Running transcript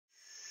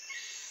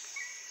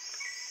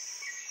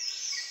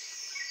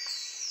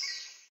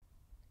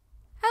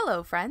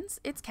Hello friends,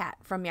 it's Kat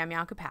from Meow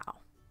Meow Kapow.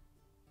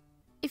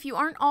 If you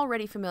aren't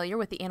already familiar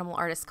with the Animal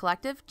Artists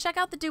Collective, check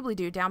out the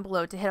doobly-doo down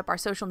below to hit up our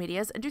social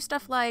medias and do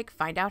stuff like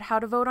find out how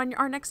to vote on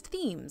our next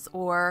themes,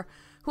 or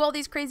who all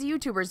these crazy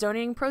YouTubers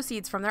donating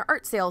proceeds from their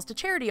art sales to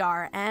charity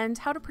are, and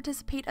how to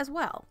participate as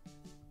well.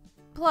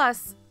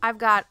 Plus, I've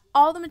got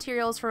all the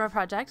materials for my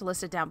project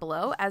listed down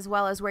below, as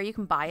well as where you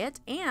can buy it,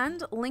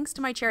 and links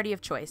to my charity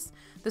of choice,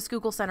 the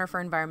Schuylkill Center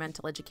for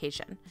Environmental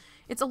Education.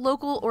 It's a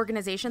local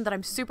organization that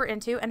I'm super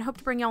into and hope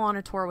to bring y'all on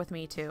a tour with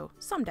me too,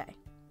 someday.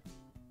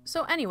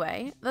 So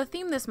anyway, the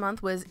theme this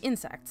month was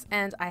insects,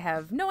 and I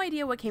have no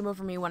idea what came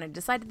over me when I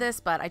decided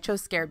this, but I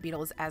chose scarab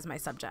beetles as my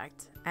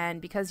subject.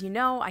 And because you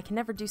know I can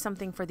never do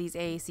something for these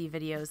AAC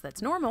videos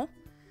that's normal,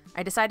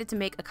 I decided to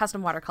make a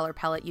custom watercolor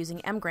palette using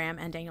M. Graham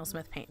and Daniel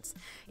Smith paints.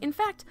 In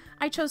fact,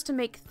 I chose to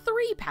make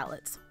 3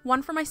 palettes,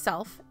 1 for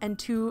myself and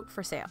 2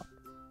 for sale.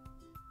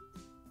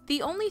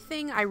 The only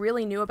thing I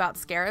really knew about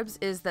scarabs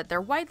is that they're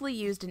widely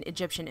used in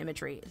Egyptian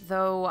imagery,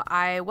 though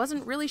I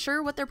wasn't really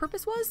sure what their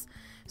purpose was.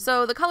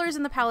 So the colors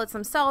in the palettes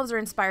themselves are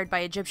inspired by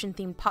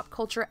Egyptian-themed pop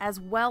culture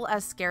as well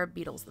as scarab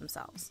beetles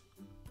themselves.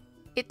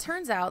 It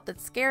turns out that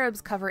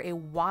scarabs cover a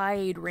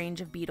wide range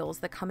of beetles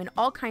that come in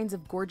all kinds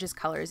of gorgeous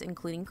colors,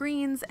 including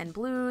greens and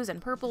blues and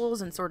purples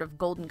and sort of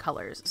golden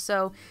colors.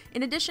 So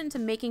in addition to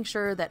making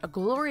sure that a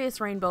glorious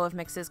rainbow of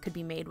mixes could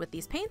be made with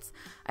these paints,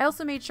 I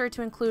also made sure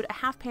to include a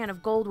half pan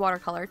of gold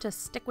watercolor to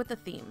stick with the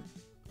theme.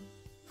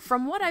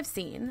 From what I've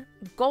seen,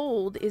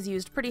 gold is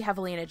used pretty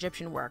heavily in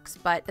Egyptian works,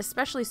 but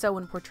especially so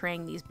when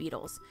portraying these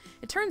beetles.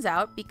 It turns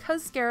out,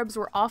 because scarabs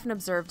were often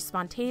observed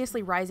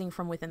spontaneously rising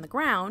from within the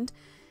ground,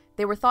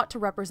 they were thought to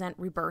represent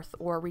rebirth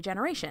or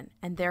regeneration,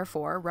 and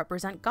therefore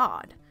represent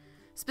God.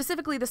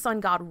 Specifically the sun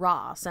god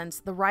Ra, since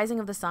the rising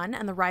of the sun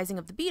and the rising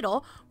of the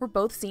beetle were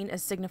both seen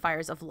as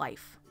signifiers of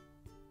life.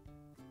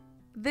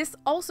 This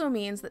also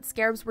means that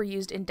scarabs were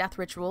used in death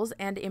rituals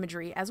and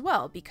imagery as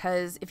well,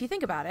 because if you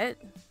think about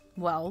it,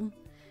 well,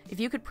 if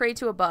you could pray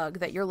to a bug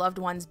that your loved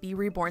ones be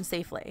reborn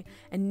safely,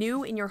 and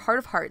knew in your heart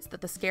of hearts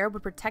that the scarab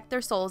would protect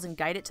their souls and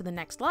guide it to the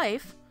next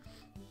life,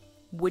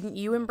 wouldn't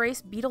you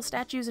embrace beetle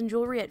statues and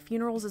jewelry at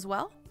funerals as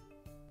well?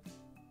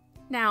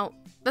 Now,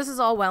 this is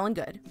all well and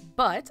good,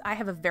 but I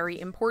have a very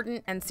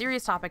important and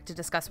serious topic to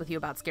discuss with you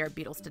about scarab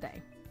beetles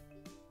today.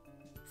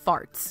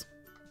 Farts.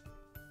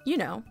 You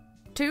know,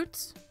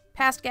 toots,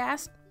 past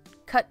gas,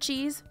 cut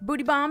cheese,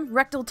 booty bomb,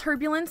 rectal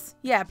turbulence.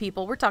 Yeah,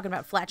 people, we're talking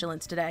about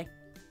flatulence today.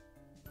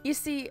 You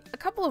see, a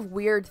couple of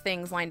weird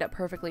things lined up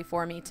perfectly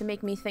for me to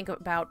make me think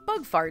about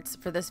bug farts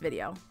for this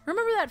video.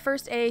 Remember that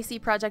first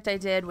AAC project I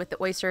did with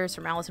the oysters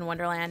from Alice in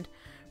Wonderland?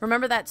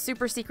 Remember that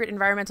super secret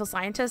environmental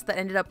scientist that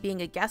ended up being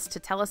a guest to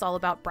tell us all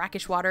about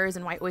brackish waters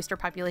and why oyster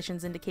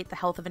populations indicate the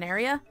health of an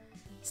area?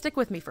 Stick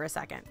with me for a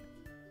second.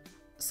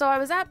 So I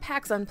was at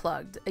PAX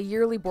Unplugged, a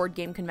yearly board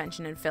game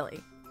convention in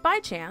Philly.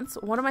 By chance,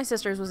 one of my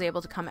sisters was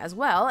able to come as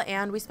well,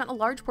 and we spent a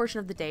large portion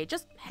of the day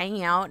just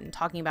hanging out and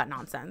talking about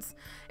nonsense.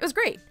 It was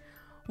great.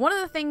 One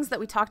of the things that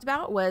we talked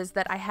about was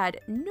that I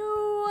had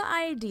no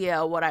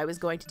idea what I was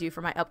going to do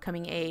for my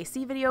upcoming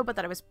AAC video, but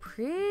that I was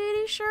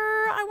pretty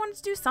sure I wanted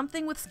to do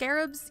something with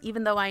scarabs,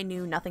 even though I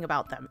knew nothing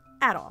about them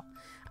at all.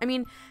 I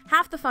mean,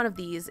 half the fun of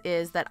these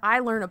is that I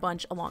learn a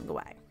bunch along the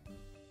way.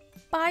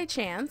 By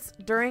chance,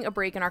 during a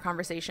break in our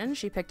conversation,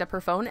 she picked up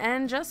her phone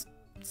and just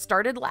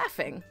started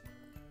laughing.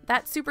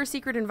 That super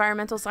secret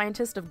environmental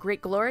scientist of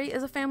great glory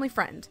is a family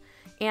friend,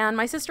 and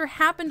my sister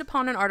happened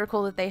upon an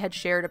article that they had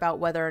shared about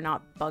whether or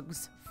not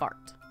bugs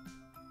fart.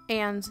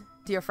 And,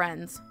 dear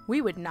friends,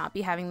 we would not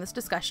be having this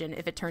discussion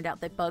if it turned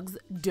out that bugs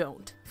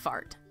don't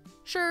fart.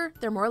 Sure,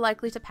 they're more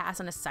likely to pass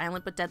in a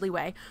silent but deadly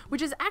way,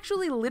 which is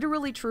actually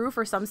literally true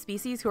for some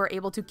species who are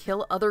able to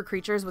kill other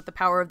creatures with the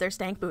power of their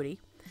stank booty.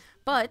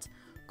 But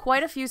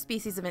quite a few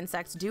species of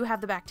insects do have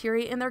the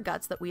bacteria in their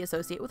guts that we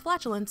associate with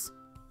flatulence.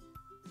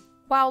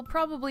 While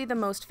probably the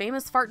most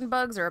famous fartin'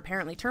 bugs are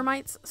apparently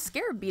termites,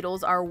 scarab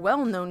beetles are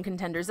well-known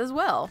contenders as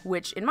well,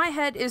 which in my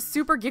head is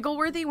super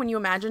giggle-worthy when you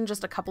imagine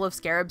just a couple of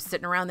scarabs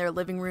sitting around their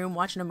living room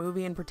watching a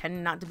movie and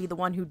pretending not to be the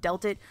one who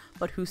dealt it,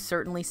 but who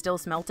certainly still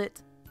smelt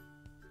it.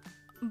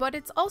 But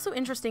it's also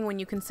interesting when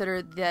you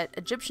consider that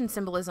Egyptian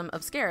symbolism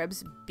of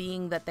scarabs,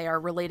 being that they are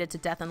related to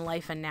death and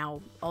life and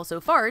now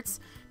also farts,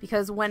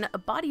 because when a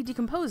body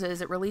decomposes,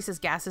 it releases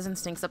gases and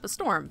stinks up a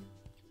storm,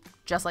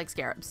 just like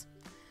scarabs.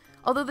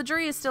 Although the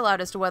jury is still out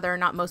as to whether or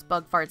not most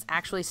bug farts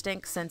actually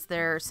stink, since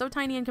they're so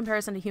tiny in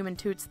comparison to human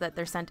toots that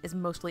their scent is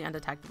mostly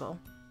undetectable.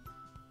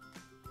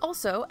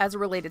 Also, as a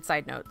related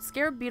side note,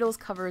 scarab beetles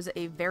covers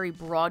a very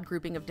broad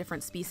grouping of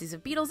different species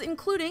of beetles,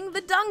 including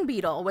the dung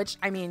beetle, which,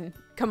 I mean,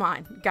 come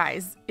on,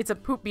 guys, it's a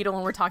poop beetle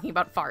and we're talking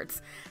about farts.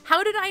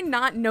 How did I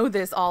not know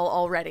this all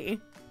already?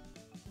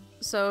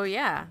 So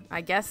yeah,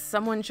 I guess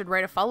someone should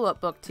write a follow-up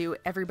book to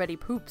Everybody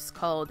Poops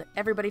called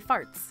Everybody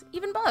Farts,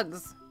 Even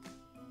Bugs.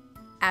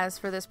 As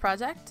for this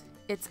project,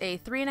 it's a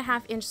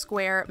 3.5-inch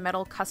square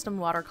metal custom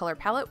watercolor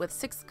palette with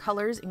 6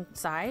 colors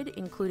inside,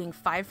 including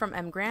 5 from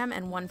M. Graham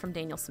and 1 from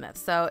Daniel Smith.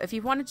 So if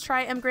you've wanted to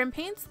try M. Graham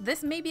paints,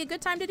 this may be a good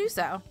time to do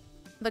so.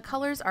 The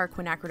colors are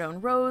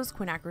quinacridone rose,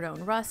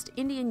 quinacridone rust,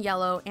 Indian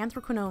yellow,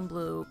 anthraquinone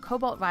blue,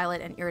 cobalt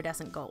violet, and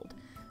iridescent gold.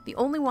 The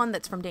only one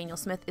that's from Daniel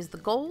Smith is the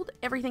gold,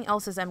 everything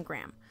else is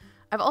M-gram.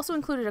 I've also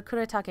included a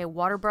Kuretake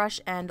water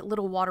brush and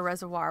little water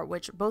reservoir,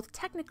 which both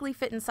technically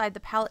fit inside the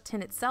palette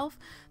tin itself,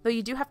 though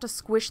you do have to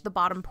squish the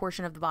bottom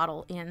portion of the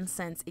bottle in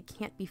since it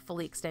can't be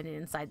fully extended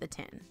inside the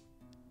tin.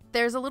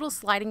 There's a little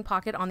sliding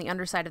pocket on the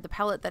underside of the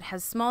palette that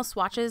has small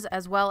swatches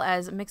as well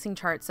as mixing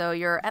charts, so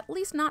you're at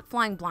least not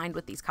flying blind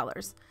with these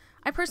colors.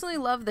 I personally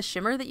love the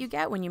shimmer that you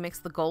get when you mix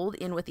the gold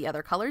in with the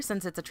other colors,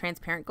 since it's a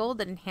transparent gold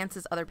that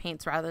enhances other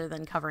paints rather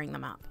than covering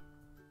them up.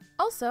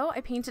 Also,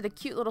 I painted a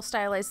cute little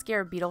stylized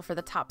scarab beetle for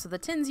the tops of the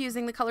tins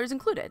using the colors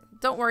included.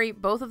 Don't worry,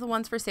 both of the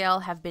ones for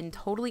sale have been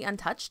totally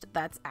untouched.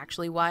 That's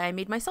actually why I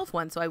made myself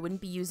one, so I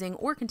wouldn't be using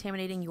or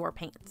contaminating your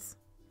paints.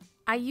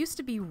 I used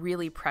to be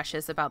really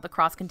precious about the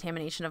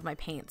cross-contamination of my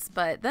paints,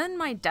 but then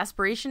my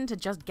desperation to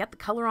just get the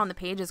color on the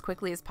page as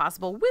quickly as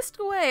possible whisked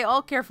away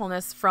all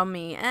carefulness from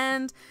me,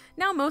 and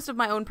now most of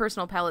my own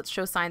personal palettes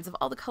show signs of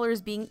all the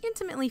colors being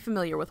intimately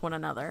familiar with one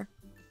another.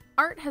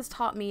 Art has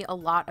taught me a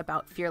lot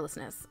about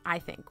fearlessness, I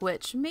think,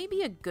 which may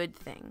be a good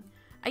thing.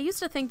 I used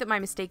to think that my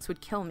mistakes would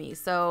kill me,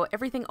 so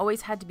everything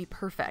always had to be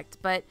perfect,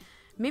 but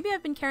maybe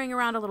I've been carrying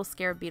around a little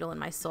scarab beetle in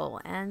my soul,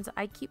 and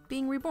I keep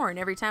being reborn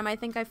every time I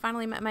think I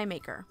finally met my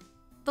maker.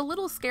 The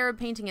little scarab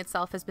painting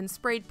itself has been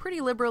sprayed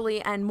pretty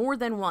liberally and more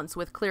than once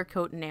with clear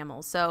coat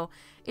enamel, so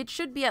it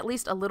should be at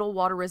least a little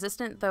water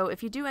resistant, though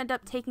if you do end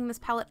up taking this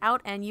palette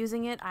out and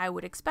using it, I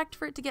would expect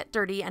for it to get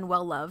dirty and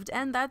well loved,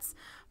 and that's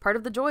part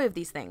of the joy of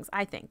these things,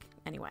 I think,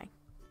 anyway.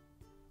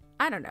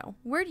 I don't know,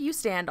 where do you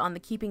stand on the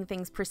keeping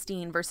things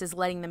pristine versus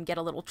letting them get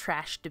a little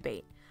trashed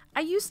debate? I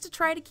used to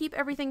try to keep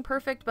everything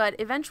perfect, but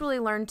eventually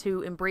learned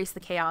to embrace the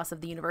chaos of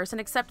the universe and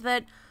accept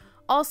that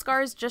all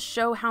scars just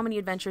show how many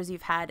adventures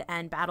you've had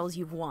and battles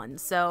you've won,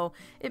 so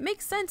it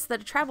makes sense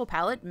that a travel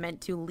palette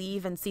meant to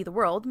leave and see the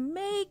world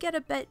may get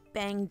a bit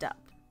banged up.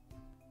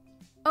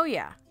 Oh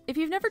yeah, if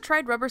you've never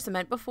tried rubber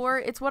cement before,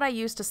 it's what I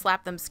used to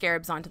slap them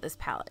scarabs onto this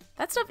palette.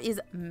 That stuff is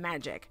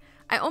magic.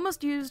 I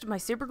almost used my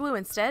super glue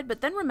instead,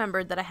 but then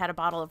remembered that I had a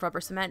bottle of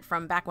rubber cement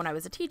from back when I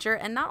was a teacher,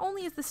 and not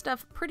only is this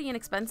stuff pretty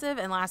inexpensive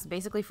and lasts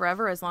basically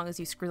forever as long as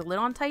you screw the lid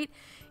on tight,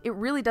 it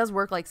really does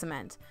work like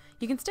cement.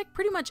 You can stick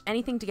pretty much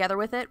anything together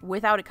with it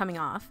without it coming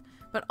off,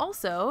 but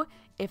also,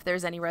 if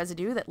there's any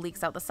residue that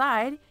leaks out the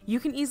side, you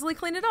can easily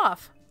clean it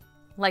off.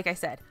 Like I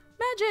said,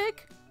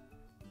 magic!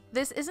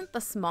 This isn't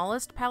the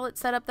smallest palette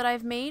setup that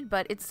I've made,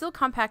 but it's still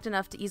compact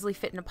enough to easily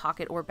fit in a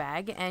pocket or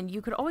bag, and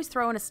you could always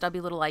throw in a stubby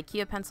little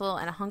IKEA pencil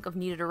and a hunk of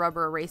kneaded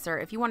rubber eraser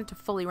if you wanted to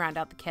fully round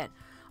out the kit.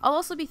 I'll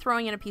also be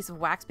throwing in a piece of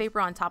wax paper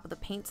on top of the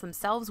paints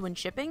themselves when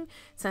shipping,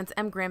 since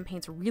M-gram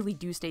paints really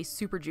do stay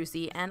super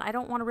juicy, and I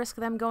don't want to risk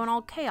them going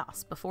all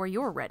chaos before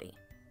you're ready.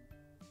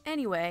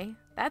 Anyway,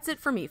 that's it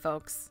for me,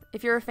 folks.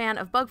 If you're a fan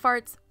of bug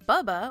farts,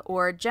 Bubba,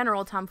 or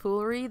general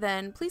tomfoolery,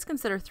 then please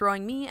consider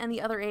throwing me and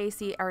the other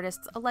AAC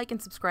artists a like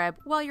and subscribe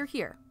while you're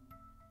here.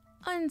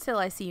 Until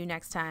I see you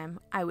next time,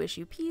 I wish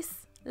you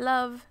peace,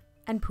 love,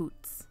 and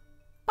poots.